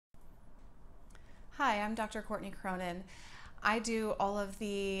Hi, I'm Dr. Courtney Cronin. I do all of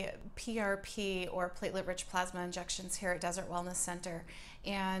the PRP or platelet-rich plasma injections here at Desert Wellness Center.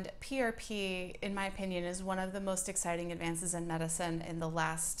 And PRP, in my opinion, is one of the most exciting advances in medicine in the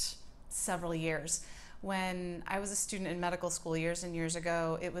last several years. When I was a student in medical school years and years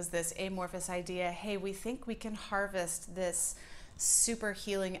ago, it was this amorphous idea, hey, we think we can harvest this super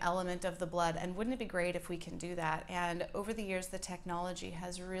healing element of the blood, and wouldn't it be great if we can do that? And over the years, the technology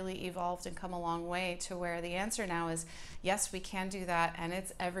has really evolved and come a long way to where the answer now is yes, we can do that, and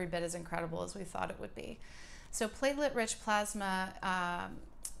it's every bit as incredible as we thought it would be. So platelet-rich plasma,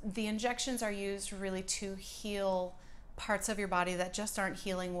 the injections are used really to heal parts of your body that just aren't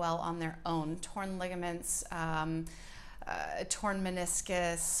healing well on their own. Torn ligaments, torn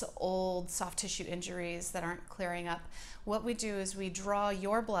meniscus, old soft tissue injuries that aren't clearing up. What we do is we draw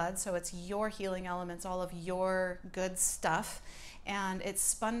your blood, so it's your healing elements, all of your good stuff, and it's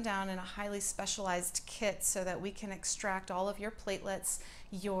spun down in a highly specialized kit so that we can extract all of your platelets,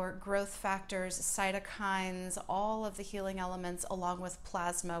 your growth factors, cytokines, all of the healing elements, along with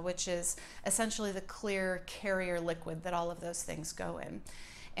plasma, which is essentially the clear carrier liquid that all of those things go in.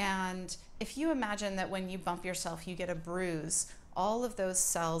 And if you imagine that when you bump yourself, you get a bruise, all of those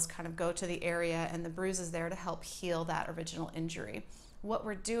cells kind of go to the area and the bruise is there to help heal that original injury. What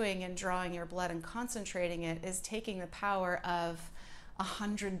we're doing in drawing your blood and concentrating it is taking the power of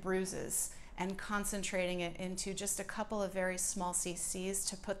 100 bruises and concentrating it into just a couple of very small cc's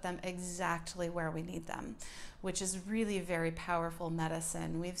to put them exactly where we need them, which is really very powerful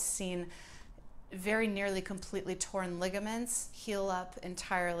medicine. We've seen very nearly completely torn ligaments heal up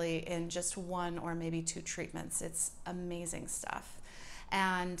entirely in just one or maybe two treatments. It's amazing stuff.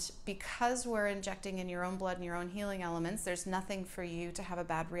 And because we're injecting in your own blood and your own healing elements, there's nothing for you to have a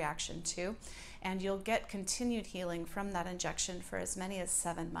bad reaction to, and you'll get continued healing from that injection for as many as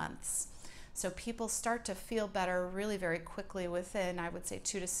 7 months. So people start to feel better really very quickly within, I would say,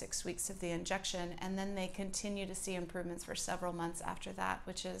 2 to 6 weeks of the injection, and then they continue to see improvements for several months after that,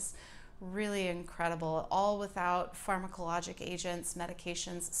 which is really incredible, all without pharmacologic agents,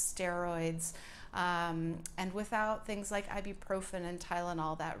 medications, steroids, and without things like ibuprofen and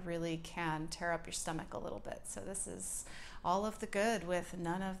Tylenol that really can tear up your stomach a little bit. So this is all of the good with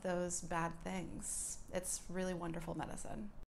none of those bad things. It's really wonderful medicine.